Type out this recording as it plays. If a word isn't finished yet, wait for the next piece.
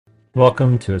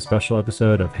Welcome to a special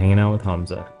episode of Hanging Out with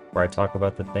Hamza, where I talk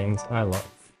about the things I love.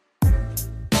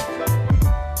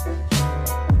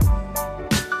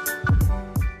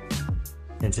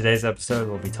 In today's episode,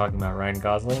 we'll be talking about Ryan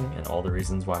Gosling and all the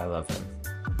reasons why I love him.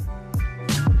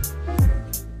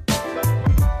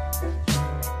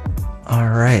 All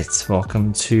right,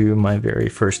 welcome to my very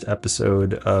first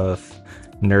episode of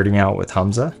Nerding Out with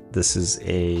Hamza. This is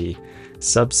a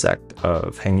subsect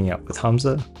of Hanging Out with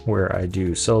Hamza, where I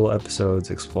do solo episodes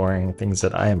exploring things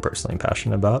that I am personally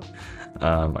passionate about.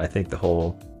 I think the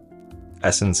whole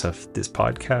essence of this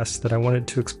podcast that I wanted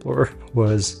to explore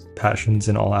was passions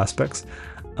in all aspects,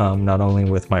 not only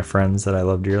with my friends that I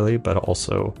love dearly, but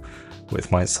also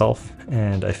with myself.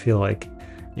 And I feel like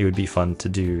it would be fun to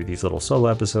do these little solo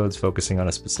episodes focusing on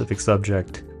a specific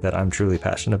subject that I'm truly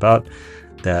passionate about,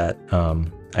 that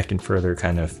I can further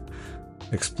kind of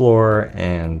explore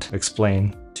and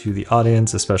explain to the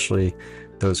audience, especially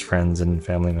those friends and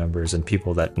family members and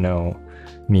people that know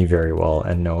me very well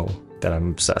and know that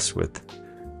I'm obsessed with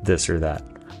this or that.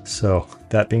 So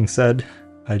that being said,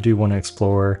 I do want to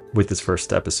explore with this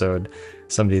first episode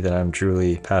somebody that I'm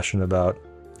truly passionate about,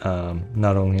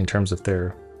 not only in terms of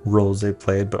their roles they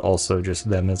played, but also just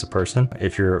them as a person.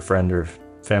 If you're a friend or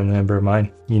family member of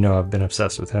mine, you know I've been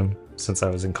obsessed with him since I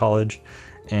was in college,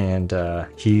 and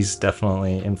he's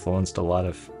definitely influenced a lot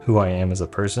of who I am as a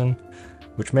person,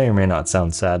 which may or may not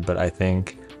sound sad, but I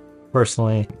think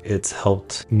personally it's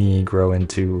helped me grow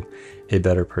into a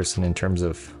better person in terms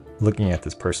of looking at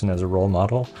this person as a role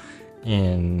model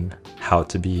in how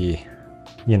to be,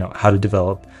 how to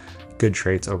develop good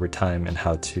traits over time and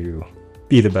how to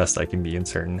be the best I can be in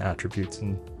certain attributes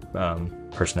and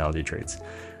personality traits.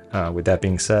 With that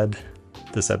being said,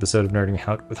 this episode of Nerding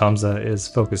Out with Hamza is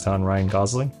focused on Ryan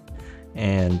Gosling.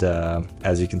 And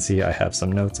as you can see, I have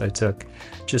some notes I took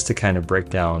just to kind of break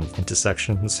down into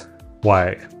sections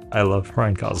why I love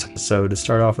Ryan Gosling. So to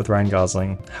start off with Ryan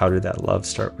Gosling, how did that love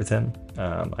start with him?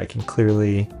 I can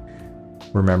clearly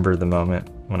remember the moment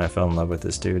when I fell in love with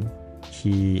this dude.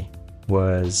 He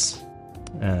was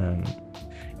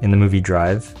in the movie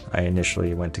Drive. I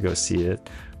initially went to go see it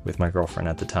with my girlfriend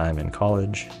at the time in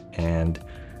college, and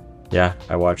yeah,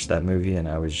 I watched that movie and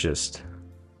I was just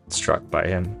struck by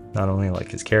him. Not only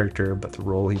like his character, but the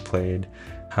role he played,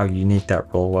 how unique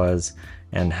that role was,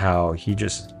 and how he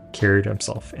just carried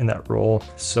himself in that role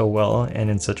so well and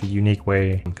in such a unique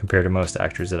way compared to most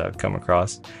actors that I've come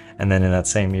across. And then in that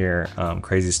same year,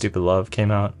 Crazy Stupid Love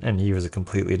came out, and he was a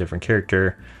completely different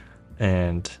character,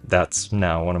 and that's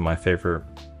now one of my favorite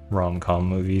rom-com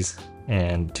movies.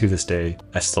 And to this day,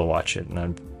 I still watch it, and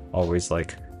I'm always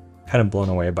like kind of blown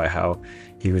away by how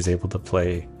he was able to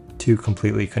play two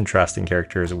completely contrasting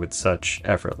characters with such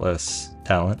effortless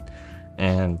talent.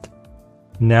 And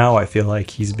now I feel like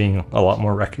he's being a lot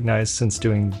more recognized since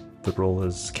doing the role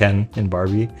as Ken in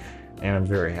Barbie, and I'm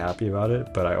very happy about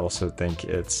it. But I also think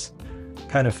it's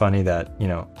kind of funny that,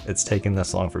 it's taken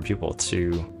this long for people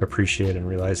to appreciate and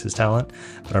realize his talent.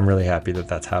 But I'm really happy that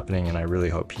that's happening, and I really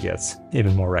hope he gets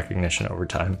even more recognition over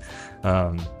time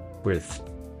with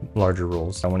larger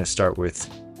roles. I want to start with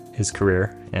his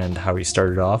career and how he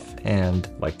started off, and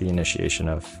like the initiation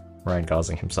of Ryan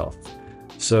Gosling himself.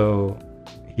 So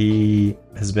he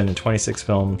has been in 26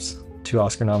 films, 2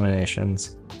 Oscar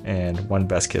nominations, and 1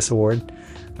 Best Kiss award.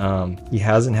 He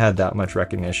hasn't had that much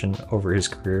recognition over his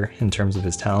career in terms of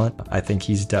his talent. I think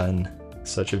he's done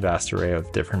such a vast array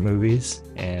of different movies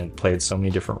and played so many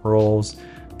different roles,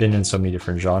 been in so many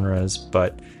different genres,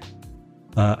 but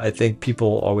I think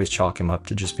people always chalk him up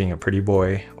to just being a pretty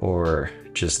boy or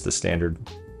just the standard,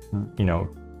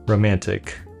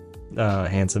 romantic,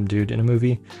 handsome dude in a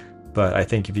movie. But I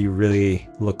think if you really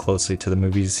look closely to the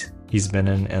movies he's been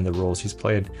in and the roles he's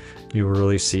played, you will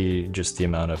really see just the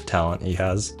amount of talent he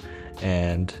has.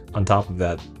 And on top of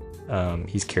that,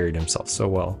 he's carried himself so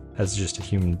well as just a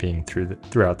human being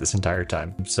throughout this entire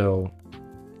time. So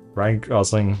Ryan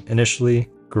Gosling initially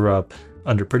grew up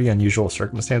under pretty unusual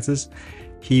circumstances.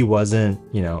 He wasn't,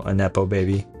 a Nepo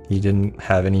baby. He didn't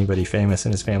have anybody famous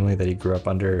in his family that he grew up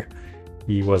under.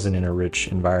 He wasn't in a rich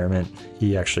environment.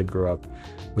 He actually grew up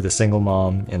with a single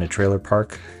mom in a trailer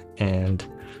park, and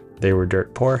they were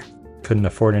dirt poor, couldn't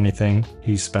afford anything.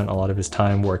 He spent a lot of his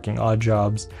time working odd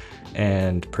jobs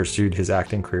and pursued his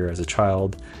acting career as a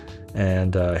child.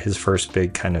 And his first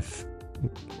big kind of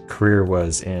career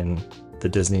was in the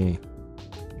Disney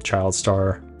child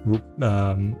star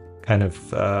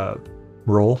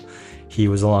role. He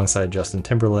was alongside Justin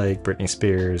Timberlake, Britney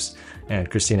Spears, and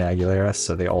Christina Aguilera,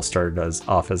 so they all started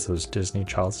off as those Disney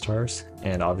child stars,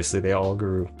 and obviously they all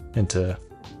grew into,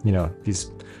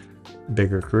 these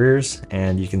bigger careers,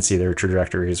 and you can see their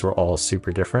trajectories were all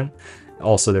super different.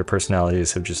 Also, their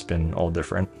personalities have just been all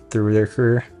different through their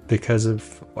career because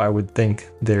of, I would think,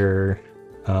 their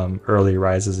early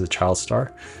rise as a child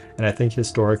star. And I think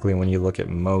historically, when you look at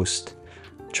most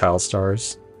child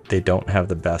stars, they don't have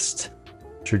the best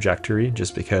trajectory,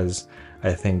 just because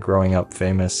I think growing up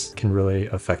famous can really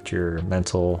affect your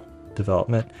mental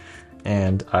development.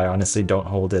 And I honestly don't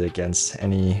hold it against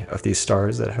any of these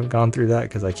stars that have gone through that,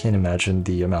 because I can't imagine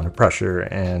the amount of pressure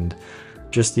and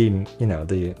just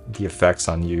the effects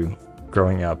on you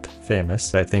growing up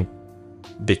famous. I think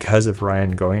because of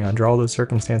Ryan going under all those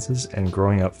circumstances and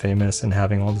growing up famous and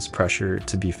having all this pressure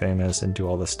to be famous and do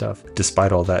all this stuff,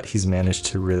 despite all that, he's managed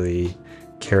to really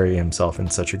carry himself in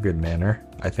such a good manner.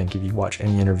 I think if you watch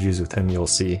any interviews with him, you'll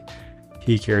see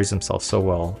he carries himself so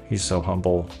well. He's so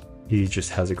humble. He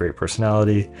just has a great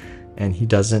personality, and he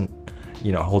doesn't,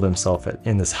 hold himself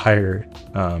in this higher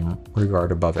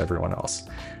regard above everyone else.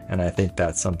 And I think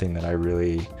that's something that I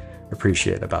really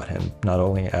appreciate about him, not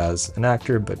only as an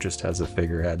actor, but just as a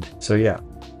figurehead. So yeah,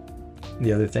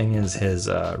 the other thing is his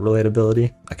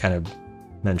relatability. I kind of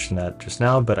mentioned that just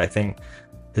now, but I think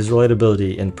his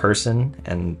relatability in person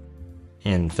and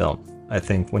in film. I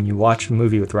think when you watch a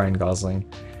movie with Ryan Gosling,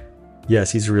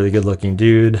 yes, he's a really good looking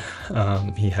dude.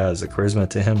 He has a charisma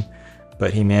to him,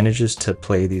 but he manages to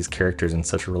play these characters in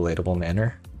such a relatable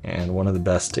manner. And one of the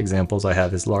best examples I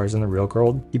have is Lars in the Real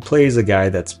World. He plays a guy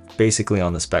that's basically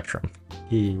on the spectrum.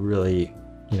 He really,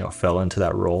 fell into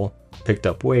that role, picked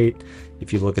up weight.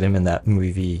 If you look at him in that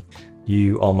movie,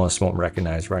 you almost won't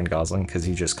recognize Ryan Gosling, because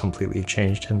he just completely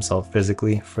changed himself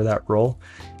physically for that role.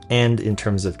 And in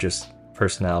terms of just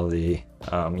personality,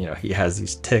 he has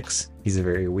these tics. He's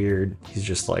very weird. He's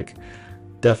just like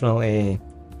definitely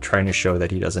trying to show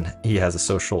that he has a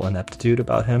social ineptitude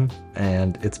about him.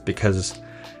 And it's because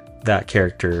that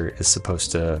character is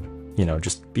supposed to,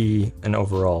 just be an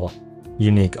overall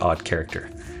unique, odd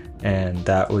character. And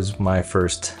that was my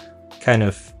first kind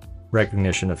of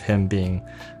recognition of him being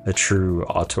a true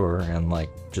auteur and like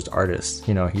just artist.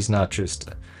 He's not just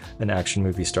an action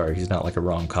movie star. He's not like a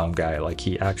rom-com guy. Like,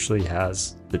 he actually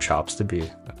has the chops to be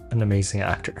an amazing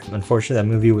actor. Unfortunately, that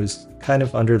movie was kind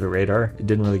of under the radar. It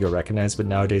didn't really go recognized, but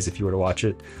nowadays if you were to watch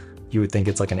it, you would think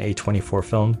it's like an A24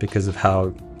 film because of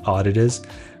how odd it is.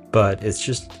 But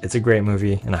it's a great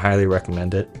movie, and I highly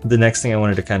recommend it. The next thing I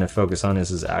wanted to kind of focus on is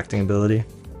his acting ability.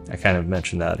 I kind of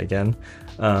mentioned that again.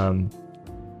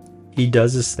 He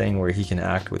does this thing where he can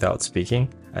act without speaking.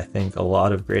 I think a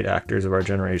lot of great actors of our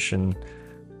generation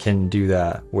can do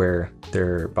that, where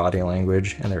their body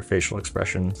language and their facial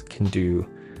expressions can do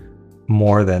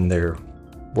more than their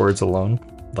words alone.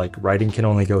 Like, writing can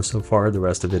only go so far. The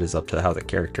rest of it is up to how the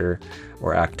character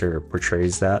or actor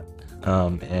portrays that.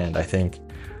 And I think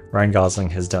Ryan Gosling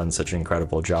has done such an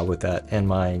incredible job with that. And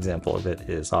my example of it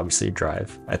is obviously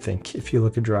Drive. I think if you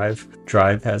look at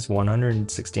Drive has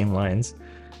 116 lines,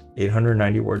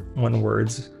 891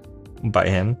 words by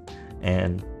him,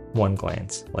 and one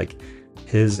glance. Like,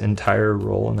 his entire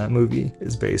role in that movie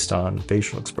is based on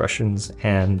facial expressions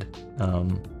and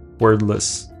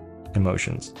wordless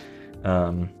emotions.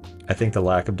 I think the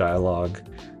lack of dialogue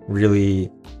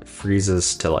really frees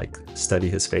us to like study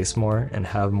his face more and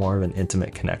have more of an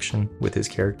intimate connection with his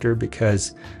character,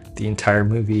 because the entire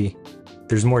movie,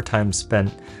 there's more time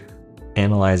spent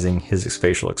analyzing his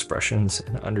facial expressions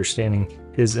and understanding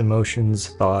his emotions,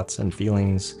 thoughts, and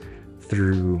feelings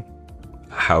through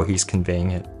how he's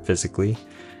conveying it physically.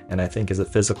 And I think as a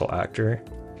physical actor,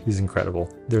 he's incredible.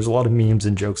 There's a lot of memes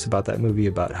and jokes about that movie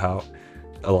about how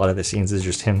a lot of the scenes is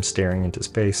just him staring into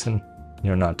space and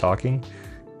not talking.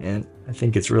 And I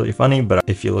think it's really funny, but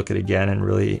if you look at it again and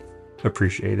really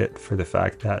appreciate it for the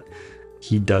fact that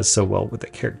he does so well with the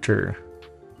character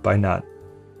by not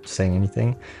saying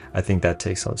anything, I think that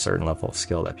takes a certain level of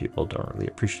skill that people don't really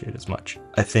appreciate as much.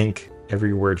 I think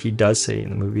every word he does say in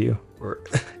the movie, or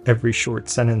every short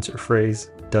sentence or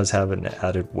phrase, does have an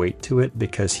added weight to it,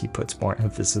 because he puts more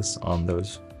emphasis on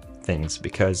those things,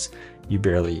 because you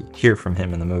barely hear from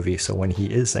him in the movie. So when he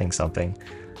is saying something,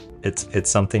 it's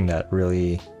something that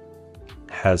really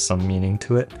has some meaning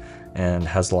to it and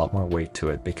has a lot more weight to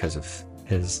it because of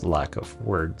his lack of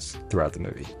words throughout the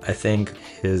movie. I think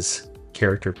his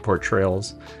character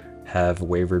portrayals have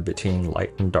wavered between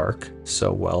light and dark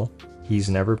so well. He's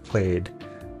never played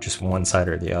just one side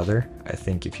or the other. I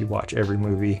think if you watch every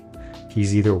movie,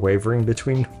 he's either wavering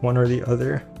between one or the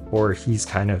other, or he's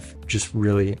kind of just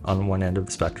really on one end of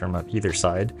the spectrum of either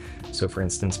side. So for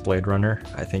instance, Blade Runner,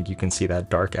 I think you can see that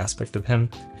dark aspect of him.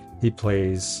 He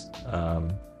plays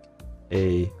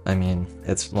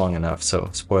it's long enough, so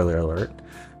spoiler alert,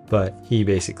 but he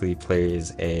basically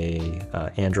plays a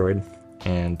android,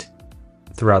 and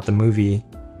throughout the movie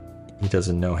he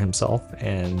doesn't know himself,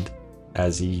 and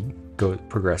as he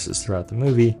progresses throughout the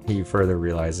movie, he further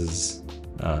realizes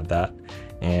that,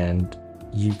 and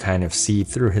you kind of see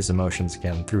through his emotions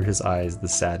again, through his eyes, the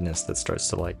sadness that starts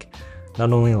to like,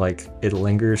 not only like it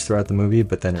lingers throughout the movie,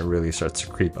 but then it really starts to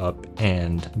creep up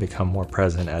and become more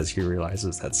present as he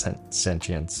realizes that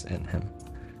sentience in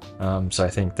him. So I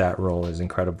think that role is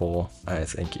incredible. I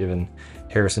think even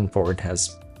Harrison Ford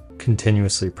has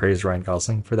continuously praised Ryan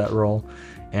Gosling for that role,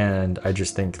 and I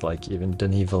just think like even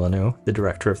Denis Villeneuve, the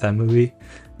director of that movie,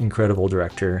 incredible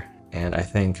director. And I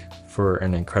think for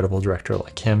an incredible director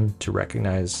like him to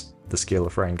recognize the skill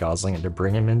of Ryan Gosling and to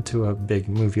bring him into a big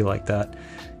movie like that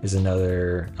is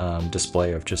another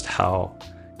display of just how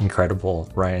incredible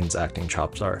Ryan's acting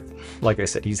chops are. Like I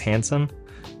said, he's handsome,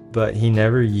 but he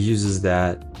never uses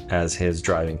that as his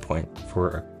driving point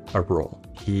for a role.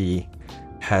 He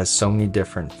has so many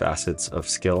different facets of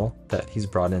skill that he's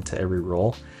brought into every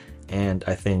role, and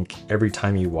I think every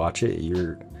time you watch it,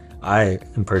 I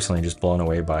am personally just blown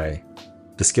away by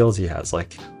the skills he has.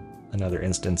 Like another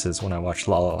instance is when I watched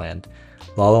La La Land.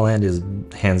 La La Land is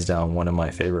hands down one of my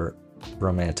favorite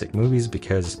romantic movies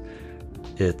because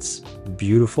it's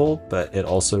beautiful, but it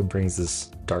also brings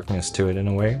this darkness to it in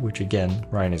a way, which again,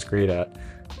 Ryan is great at,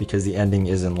 because the ending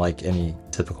isn't like any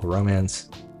typical romance,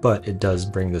 but it does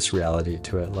bring this reality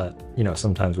to it.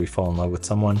 Sometimes we fall in love with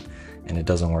someone and it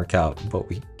doesn't work out, but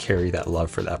we carry that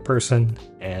love for that person,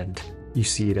 and you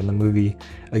see it in the movie.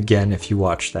 Again, if you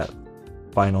watch that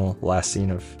final last scene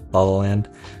of La La Land,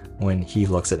 when he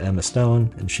looks at Emma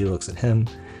Stone and she looks at him,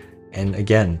 and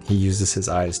again, he uses his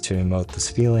eyes to emote this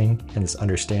feeling and this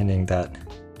understanding that,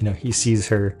 he sees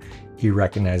her, he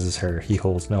recognizes her, he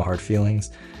holds no hard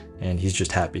feelings, and he's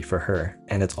just happy for her.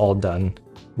 And it's all done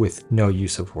with no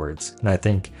use of words. And I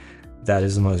think that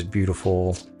is the most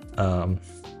beautiful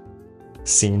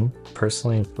scene,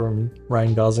 personally, from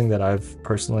Ryan Gosling that I've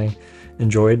personally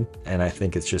enjoyed. And I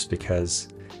think it's just because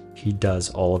he does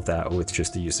all of that with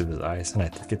just the use of his eyes, and I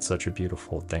think it's such a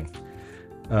beautiful thing.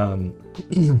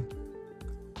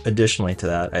 Additionally to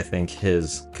that, I think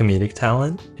his comedic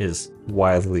talent is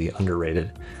wildly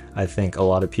underrated. I think a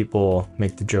lot of people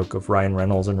make the joke of Ryan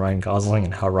Reynolds and Ryan Gosling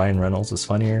and how Ryan Reynolds is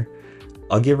funnier.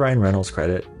 I'll give Ryan Reynolds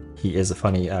credit. He is a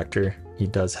funny actor. He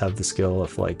does have the skill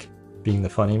of like being the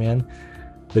funny man.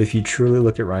 But if you truly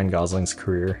look at Ryan Gosling's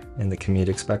career in the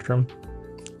comedic spectrum,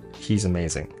 he's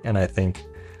amazing. And I think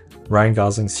Ryan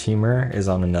Gosling's humor is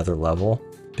on another level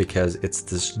because it's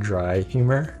this dry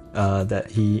humor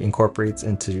that he incorporates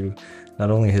into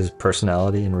not only his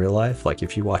personality in real life. Like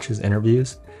if you watch his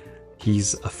interviews,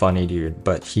 he's a funny dude,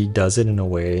 but he does it in a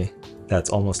way that's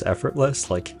almost effortless.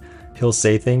 Like he'll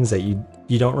say things that you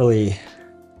don't really,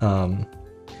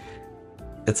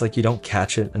 it's like you don't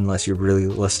catch it unless you're really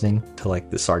listening to like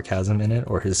the sarcasm in it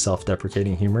or his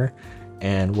self-deprecating humor.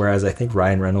 And whereas I think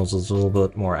Ryan Reynolds is a little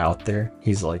bit more out there,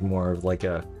 he's like more of like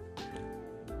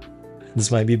this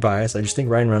might be biased, I just think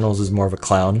Ryan Reynolds is more of a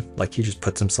clown. Like he just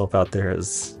puts himself out there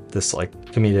as this like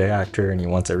comedic actor and he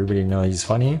wants everybody to know he's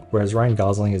funny, whereas Ryan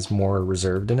Gosling is more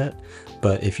reserved in it.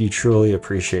 But if you truly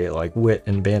appreciate like wit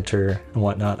and banter and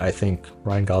whatnot, I think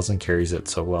Ryan Gosling carries it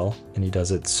so well, and he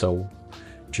does it so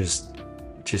just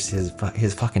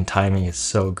his fucking timing is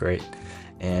so great.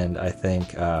 And I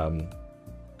think a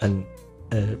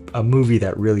movie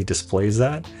that really displays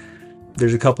that,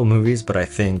 there's a couple movies, but I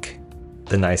think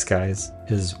The Nice Guys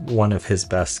is one of his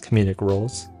best comedic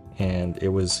roles, and it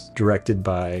was directed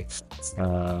by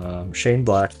Shane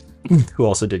Black, who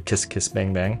also did Kiss Kiss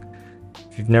Bang Bang.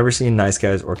 If you've never seen Nice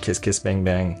Guys or Kiss Kiss Bang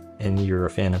Bang and you're a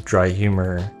fan of dry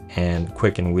humor and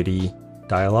quick and witty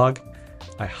dialogue,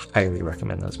 I highly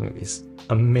recommend those movies.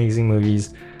 Amazing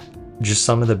movies, just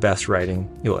some of the best writing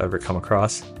you'll ever come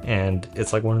across, and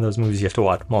it's like one of those movies you have to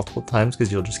watch multiple times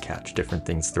because you'll just catch different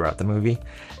things throughout the movie.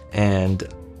 And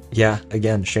yeah,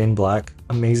 again, Shane Black,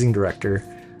 amazing director,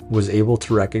 was able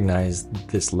to recognize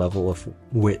this level of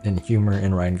wit and humor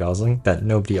in Ryan Gosling that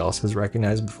nobody else has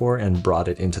recognized before and brought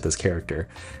it into this character.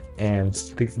 And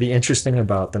the interesting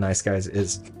about The Nice Guys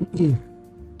is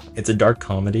it's a dark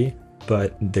comedy,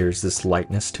 but there's this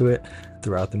lightness to it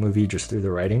throughout the movie just through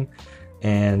the writing.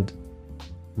 And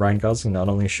Ryan Gosling not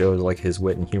only shows like his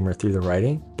wit and humor through the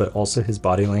writing, but also his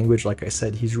body language. Like I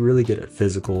said, he's really good at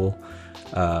physical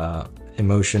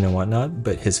emotion and whatnot,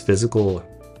 but his physical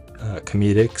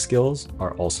comedic skills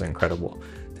are also incredible.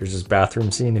 There's this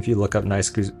bathroom scene, if you look up Nice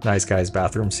Guy's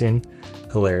bathroom scene,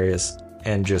 hilarious,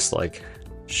 and just like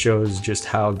shows just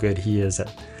how good he is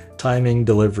at timing,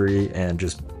 delivery, and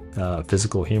just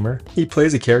physical humor. He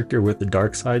plays a character with a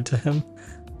dark side to him,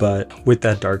 but with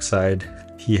that dark side,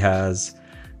 he has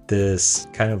this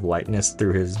kind of lightness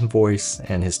through his voice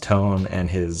and his tone and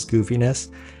his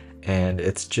goofiness. And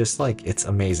it's just like, it's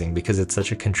amazing because it's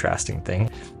such a contrasting thing.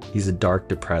 He's a dark,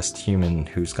 depressed human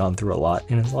who's gone through a lot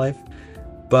in his life,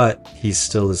 but he's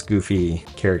still this goofy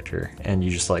character, and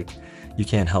you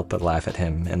can't help but laugh at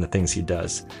him and the things he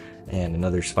does. And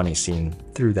another funny scene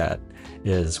through that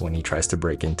is when he tries to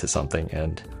break into something,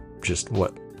 and just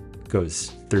what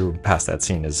goes through past that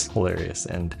scene is hilarious.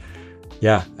 And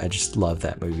yeah, I just love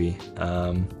that movie.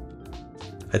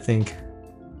 I think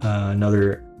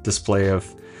another display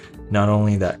of not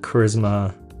only that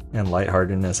charisma and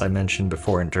lightheartedness I mentioned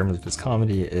before in terms of his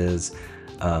comedy is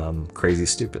Crazy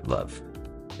Stupid Love.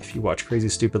 If you watch Crazy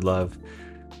Stupid Love,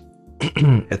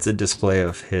 it's a display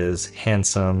of his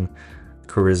handsome,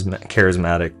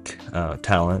 charismatic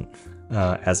talent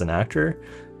as an actor,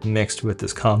 mixed with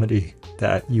this comedy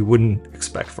that you wouldn't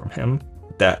expect from him,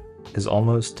 that is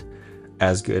almost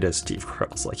as good as Steve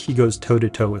Carell's. Like, he goes toe to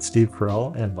toe with Steve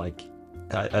Carell, and like,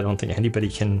 I don't think anybody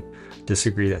can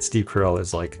disagree that Steve Carell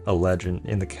is like a legend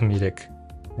in the comedic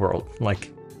world,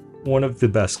 like one of the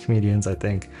best comedians, I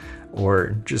think,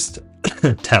 or just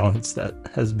talents that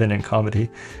has been in comedy.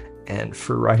 And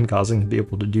for Ryan Gosling to be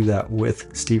able to do that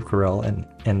with Steve Carell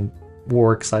and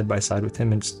work side by side with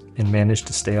him and manage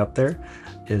to stay up there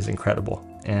is incredible.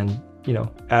 And, you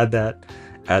know, add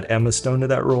Emma Stone to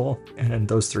that role, and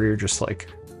those three are just like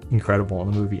incredible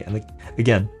in the movie. And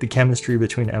again, the chemistry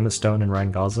between Emma Stone and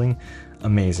Ryan Gosling,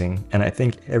 amazing. And I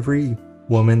think every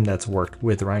woman that's worked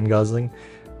with Ryan Gosling,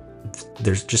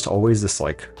 there's just always this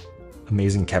like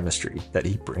amazing chemistry that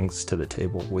he brings to the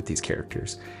table with these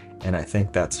characters. And I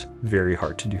think that's very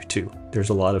hard to do too. There's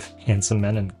a lot of handsome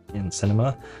men in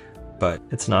cinema, but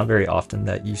it's not very often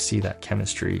that you see that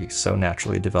chemistry so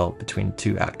naturally develop between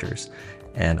two actors.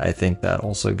 And I think that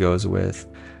also goes with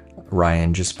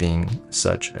Ryan just being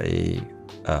such a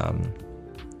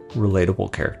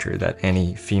relatable character that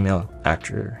any female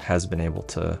actor has been able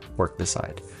to work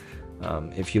beside.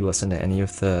 If you listen to any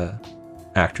of the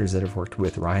actors that have worked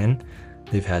with Ryan,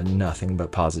 they've had nothing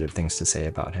but positive things to say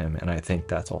about him. And I think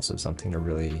that's also something to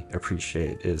really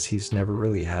appreciate, is he's never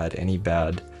really had any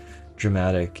bad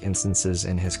dramatic instances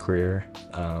in his career.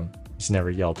 He's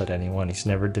never yelled at anyone. He's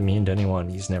never demeaned anyone.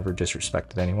 He's never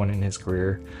disrespected anyone in his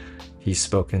career. He's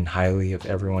spoken highly of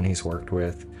everyone he's worked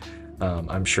with.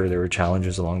 I'm sure there were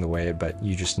challenges along the way, but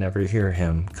you just never hear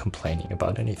him complaining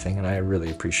about anything. And I really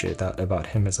appreciate that about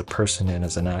him as a person and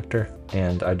as an actor.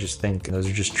 And I just think those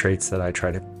are just traits that I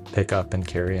try to pick up and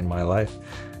carry in my life.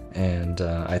 And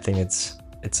I think it's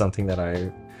something that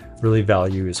I really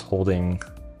value, is holding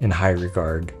in high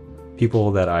regard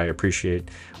people that I appreciate,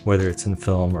 whether it's in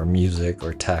film or music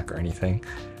or tech or anything,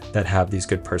 that have these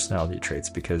good personality traits,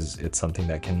 because it's something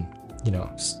that can, you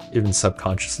know, even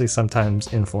subconsciously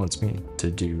sometimes influence me to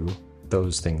do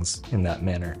those things in that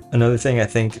manner. Another thing I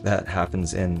think that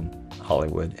happens in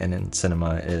Hollywood and in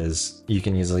cinema is you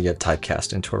can easily get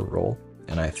typecast into a role.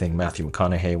 And I think Matthew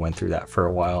McConaughey went through that for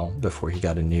a while before he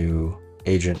got a new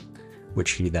agent,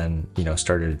 which he then, you know,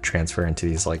 started to transfer into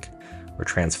these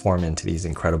transform into these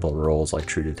incredible roles like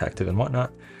True Detective and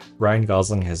whatnot. Ryan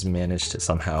Gosling has managed to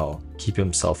somehow keep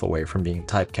himself away from being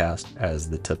typecast as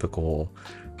the typical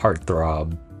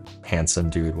heartthrob,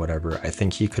 handsome dude, whatever. I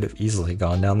think he could have easily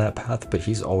gone down that path, but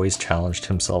he's always challenged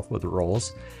himself with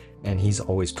roles, and he's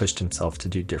always pushed himself to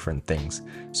do different things.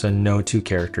 So no two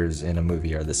characters in a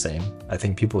movie are the same. I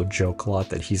think people joke a lot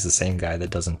that he's the same guy that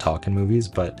doesn't talk in movies,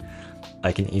 but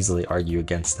I can easily argue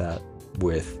against that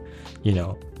with, you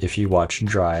know, if you watch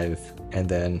Drive and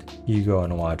then you go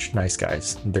and watch Nice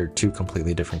Guys, they're two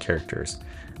completely different characters.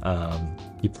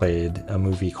 He played a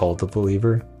movie called The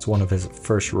Believer. It's one of his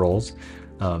first roles.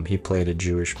 He played a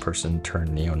Jewish person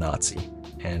turned neo-Nazi,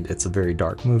 and it's a very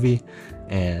dark movie,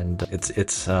 and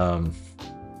it's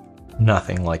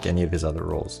nothing like any of his other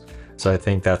roles. So I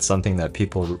think that's something that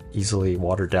people easily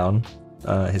water down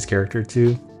his character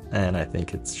to, and I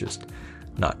think it's just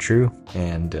not true.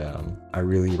 And I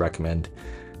really recommend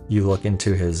you look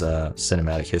into his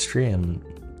cinematic history and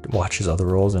watch his other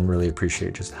roles and really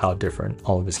appreciate just how different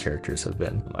all of his characters have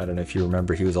been. I don't know if you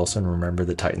remember, he was also in Remember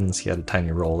the Titans. He had a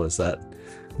tiny role as that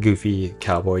goofy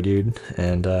cowboy dude,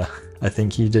 and I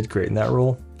think he did great in that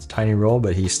role. It's a tiny role,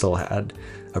 but he still had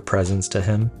a presence to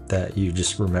him that you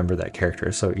just remember that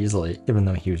character so easily, even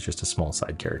though he was just a small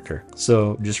side character.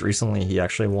 So just recently he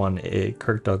actually won a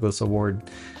Kirk Douglas Award,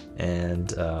 and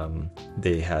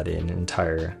they had an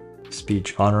entire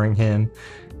speech honoring him.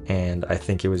 And I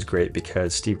think it was great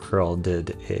because Steve Carell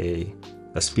did a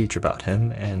a speech about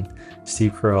him, and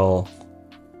Steve Carell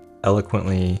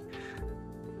eloquently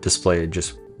displayed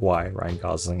just why Ryan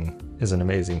Gosling is an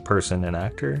amazing person and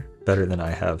actor, better than I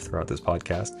have throughout this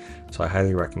podcast. So I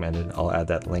highly recommend it. I'll add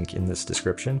that link in this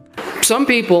description. Some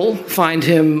people find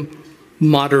him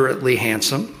moderately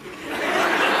handsome.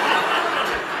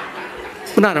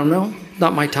 But I don't know,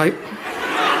 not my type.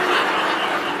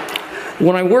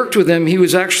 When I worked with him, he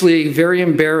was actually very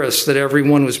embarrassed that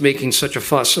everyone was making such a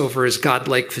fuss over his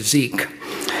godlike physique.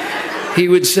 He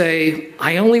would say,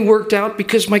 "I only worked out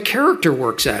because my character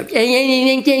works out."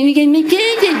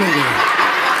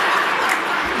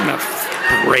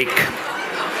 Break.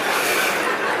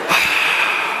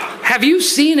 Have you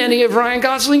seen any of Ryan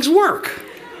Gosling's work?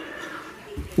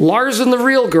 Lars and the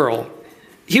Real Girl.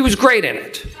 He was great in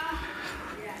it.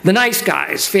 The Nice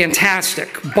Guys,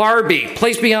 fantastic. Barbie,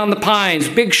 Place Beyond the Pines,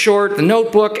 Big Short, The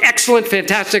Notebook, excellent,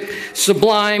 fantastic,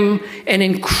 sublime, an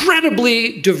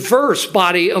incredibly diverse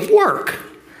body of work.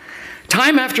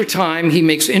 Time after time, he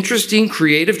makes interesting,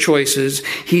 creative choices.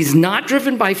 He's not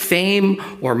driven by fame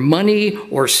or money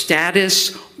or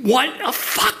status. What a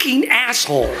fucking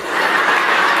asshole.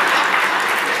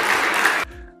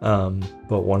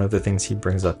 But one of the things he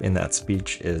brings up in that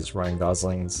speech is Ryan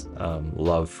Gosling's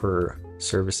love for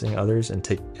servicing others and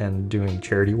doing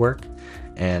charity work.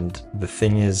 And the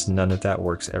thing is, none of that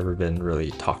work's ever been really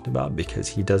talked about because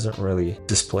he doesn't really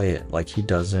display it. Like he's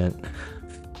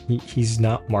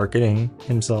not marketing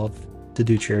himself to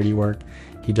do charity work.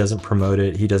 He doesn't promote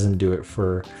it. He doesn't do it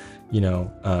for,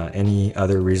 any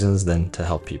other reasons than to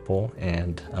help people.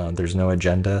 And there's no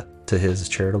agenda to his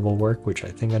charitable work, which I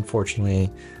think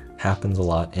unfortunately happens a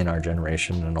lot in our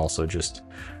generation and also just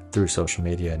through social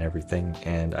media and everything.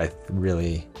 And I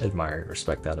really admire and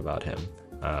respect that about him.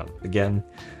 Again,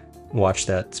 watch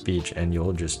that speech and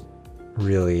you'll just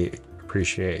really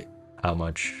appreciate how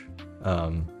much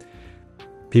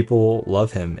people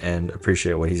love him and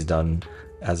appreciate what he's done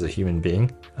as a human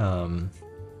being,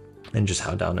 and just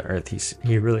how down to earth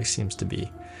he really seems to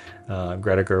be.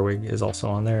 Greta Gerwig is also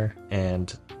on there,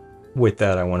 and with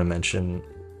that I want to mention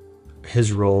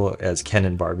his role as Ken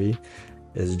in Barbie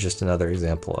is just another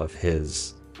example of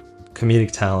his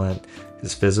comedic talent,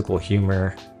 his physical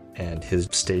humor, and his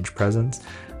stage presence.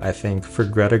 I think for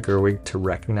Greta Gerwig to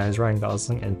recognize Ryan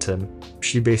Gosling and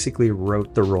she basically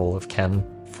wrote the role of Ken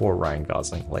for Ryan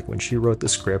Gosling. Like when she wrote the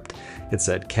script, it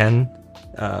said Ken,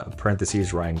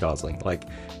 parentheses, Ryan Gosling. Like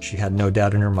she had no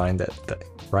doubt in her mind that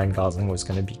Ryan Gosling was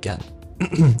going to be Ken.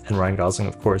 And Ryan Gosling,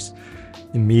 of course,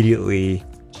 immediately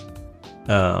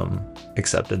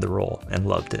accepted the role and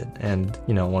loved it. And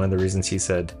one of the reasons he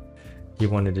said he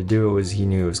wanted to do it was he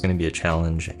knew it was going to be a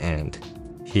challenge, and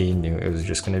he knew it was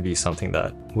just going to be something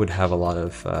that would have a lot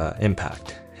of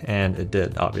impact, and it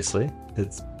did. Obviously,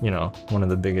 it's one of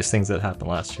the biggest things that happened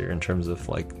last year in terms of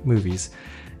like movies,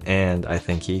 and I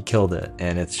think he killed it.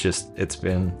 And it's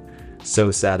been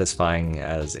so satisfying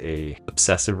as a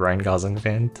obsessive Ryan Gosling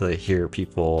fan to hear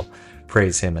people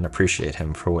praise him and appreciate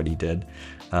him for what he did.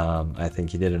 I think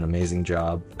he did an amazing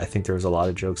job. I think there was a lot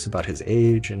of jokes about his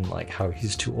age and like how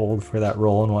he's too old for that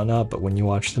role and whatnot, but when you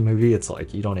watch the movie, it's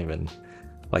like you don't even,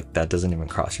 like, that doesn't even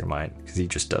cross your mind because he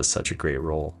just does such a great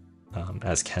role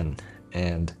as Ken.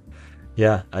 And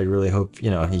yeah, I really hope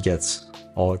he gets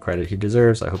all the credit he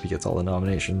deserves. I hope he gets all the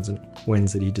nominations and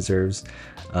wins that he deserves.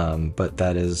 But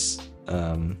that is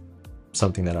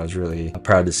something that I was really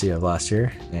proud to see of last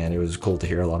year, and it was cool to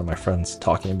hear a lot of my friends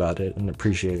talking about it and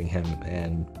appreciating him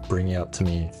and bringing up to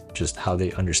me just how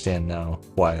they understand now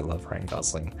why I love Ryan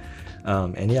Gosling.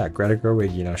 And yeah, Greta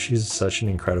Gerwig, she's such an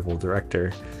incredible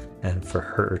director, and for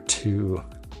her to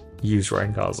use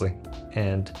Ryan Gosling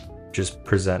and just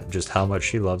present just how much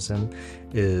she loves him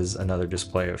is another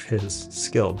display of his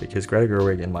skill, because Greta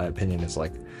Gerwig, in my opinion, is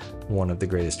like one of the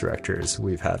greatest directors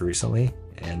we've had recently,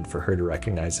 and for her to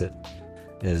recognize it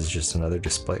is just another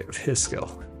display of his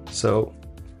skill. So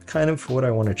kind of what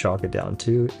I want to chalk it down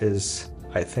to is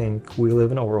I think we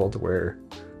live in a world where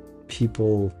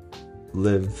people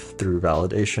live through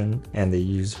validation, and they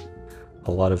use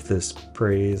a lot of this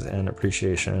praise and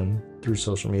appreciation through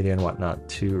social media and whatnot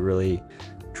to really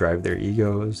drive their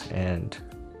egos and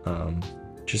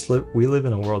we live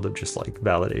in a world of just like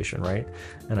validation, right?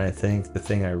 And I think the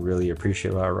thing I really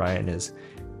appreciate about Ryan is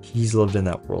he's lived in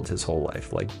that world his whole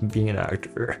life. Like, being an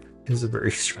actor is a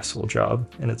very stressful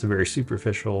job, and it's a very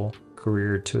superficial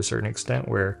career to a certain extent,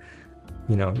 where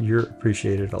you're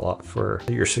appreciated a lot for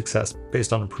your success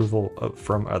based on approval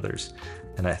from others.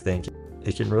 And I think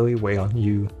it can really weigh on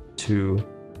you to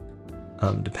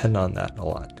depend on that a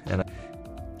lot. And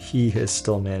he has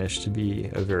still managed to be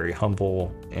a very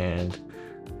humble and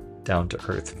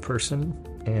down-to-earth person,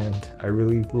 and I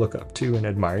really look up to and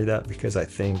admire that, because I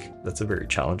think that's a very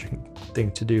challenging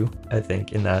thing to do. I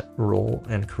think in that role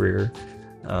and career,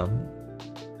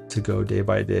 to go day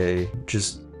by day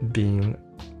just being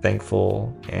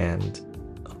thankful and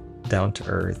down to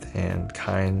earth and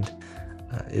kind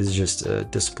is just a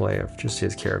display of just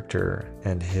his character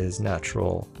and his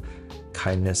natural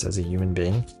kindness as a human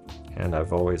being. And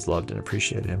I've always loved and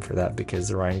appreciated him for that, because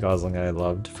the Ryan Gosling I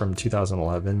loved from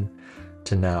 2011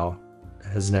 to now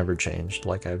has never changed.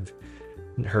 Like, I've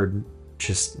heard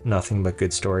just nothing but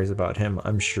good stories about him.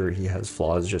 I'm sure he has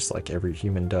flaws just like every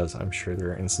human does. I'm sure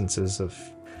there are instances of,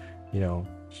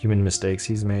 human mistakes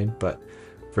he's made, but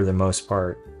for the most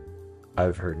part,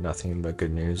 I've heard nothing but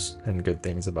good news and good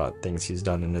things about things he's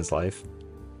done in his life.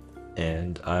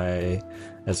 And I,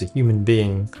 as a human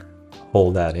being,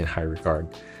 hold that in high regard.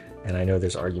 And I know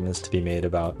there's arguments to be made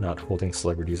about not holding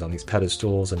celebrities on these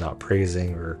pedestals and not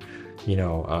praising or,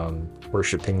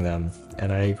 worshiping them.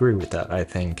 And I agree with that. I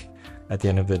think at the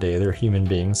end of the day, they're human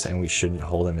beings and we shouldn't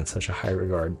hold them in such a high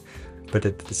regard. But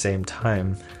at the same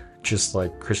time, just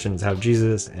like Christians have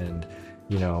Jesus and,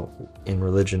 in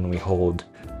religion we hold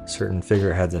certain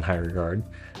figureheads in high regard,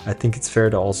 I think it's fair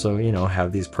to also,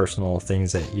 have these personal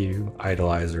things that you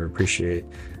idolize or appreciate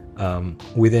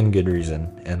within good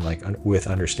reason and with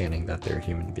understanding that they're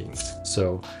human beings.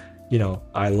 So,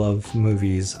 I love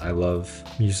movies, I love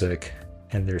music,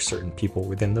 and there's certain people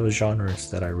within those genres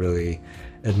that I really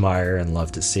admire and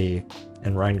love to see.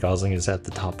 And Ryan Gosling is at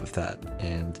the top of that.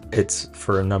 And it's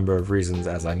for a number of reasons,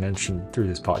 as I mentioned through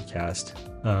this podcast.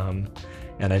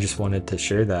 And I just wanted to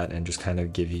share that and just kind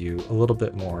of give you a little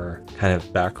bit more kind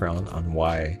of background on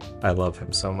why I love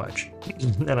him so much.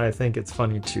 And I think it's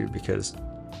funny too, because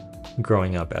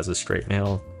growing up as a straight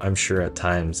male, I'm sure at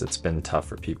times it's been tough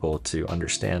for people to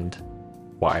understand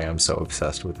why I'm so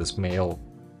obsessed with this male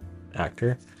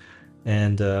actor.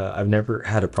 And I've never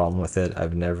had a problem with it.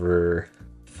 I've never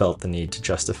felt the need to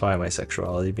justify my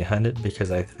sexuality behind it, because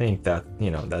I think that,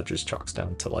 that just chalks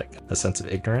down to like a sense of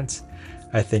ignorance.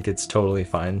 I think it's totally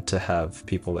fine to have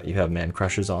people that you have man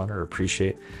crushes on or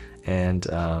appreciate. And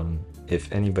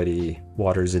if anybody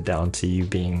waters it down to you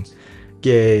being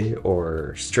gay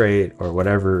or straight or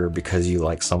whatever because you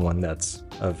like someone that's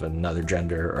of another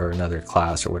gender or another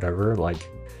class or whatever, like,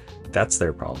 that's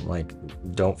their problem. Like,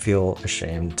 don't feel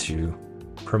ashamed to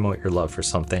promote your love for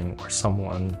something or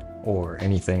someone or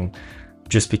anything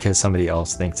just because somebody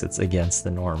else thinks it's against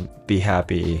the norm. Be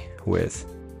happy with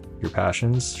your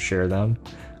passions, share them.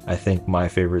 I think my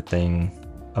favorite thing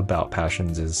about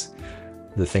passions is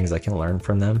the things I can learn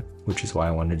from them, which is why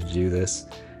I wanted to do this.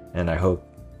 And I hope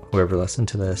whoever listened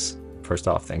to this, first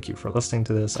off, thank you for listening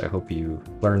to this. I hope you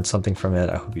learned something from it.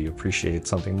 I hope you appreciate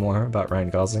something more about Ryan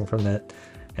Gosling from it.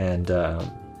 And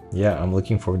I'm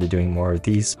looking forward to doing more of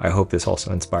these. I hope this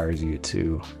also inspires you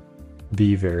to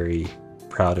be very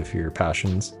proud of your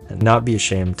passions and not be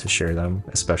ashamed to share them,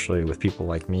 especially with people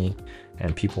like me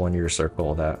and people in your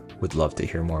circle that would love to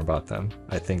hear more about them.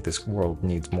 I think this world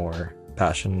needs more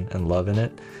passion and love in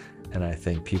it, and I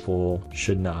think people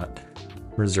should not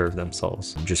reserve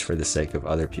themselves just for the sake of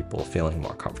other people feeling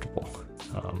more comfortable.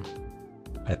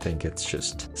 I think it's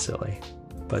just silly,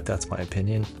 but that's my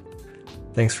opinion.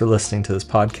 Thanks for listening to this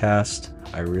podcast.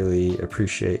 I really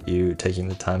appreciate you taking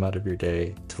the time out of your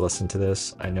day to listen to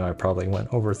this. I know I probably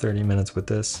went over 30 minutes with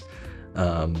this,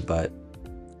 but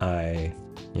I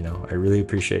really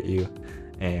appreciate you.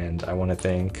 And I want to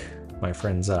thank my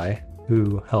friend Zai,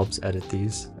 who helps edit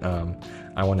these.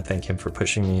 I want to thank him for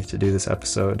pushing me to do this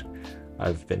episode.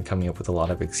 I've been coming up with a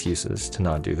lot of excuses to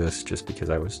not do this just because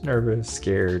I was nervous,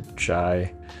 scared,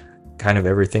 shy, kind of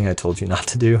everything I told you not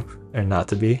to do and not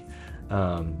to be.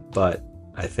 But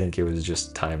I think it was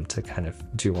just time to kind of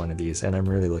do one of these, and I'm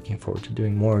really looking forward to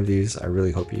doing more of these. I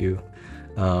really hope you,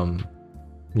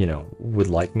 would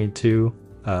like me to,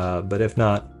 but if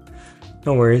not,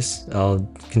 no worries. I'll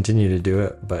continue to do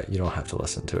it, but you don't have to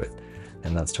listen to it,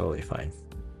 and that's totally fine.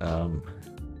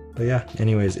 But yeah,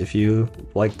 anyways, if you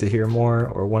like to hear more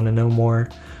or want to know more,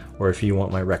 or if you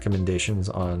want my recommendations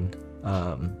on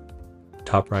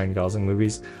top Ryan Gosling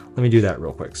movies, let me do that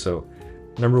real quick. So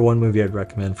number one movie I'd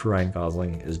recommend for Ryan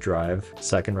Gosling is Drive.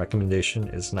 Second recommendation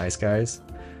is Nice Guys.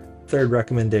 Third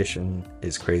recommendation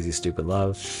is Crazy Stupid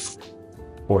Love.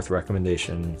 Fourth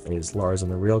recommendation is Lars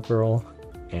and the Real Girl.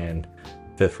 And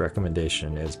fifth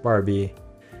recommendation is Barbie.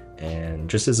 And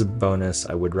just as a bonus,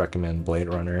 I would recommend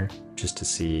Blade Runner, just to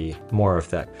see more of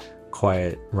that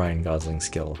quiet Ryan Gosling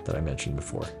skill that I mentioned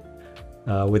before.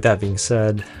 With that being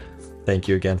said, thank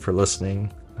you again for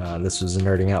listening. This was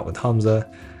Nerding Out with Hamza.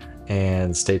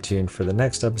 And stay tuned for the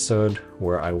next episode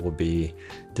where I will be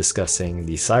discussing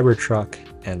the Cybertruck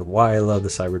and why I love the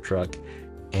Cybertruck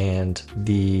and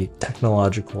the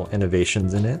technological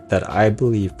innovations in it that I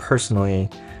believe personally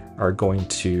are going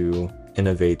to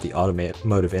innovate the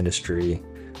automotive industry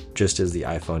just as the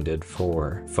iPhone did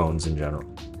for phones in general.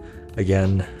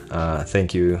 Again,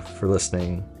 thank you for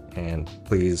listening, and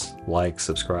please like,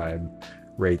 subscribe,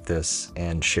 rate this,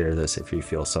 and share this if you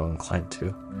feel so inclined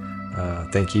to.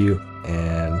 Thank you,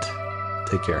 and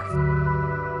take care.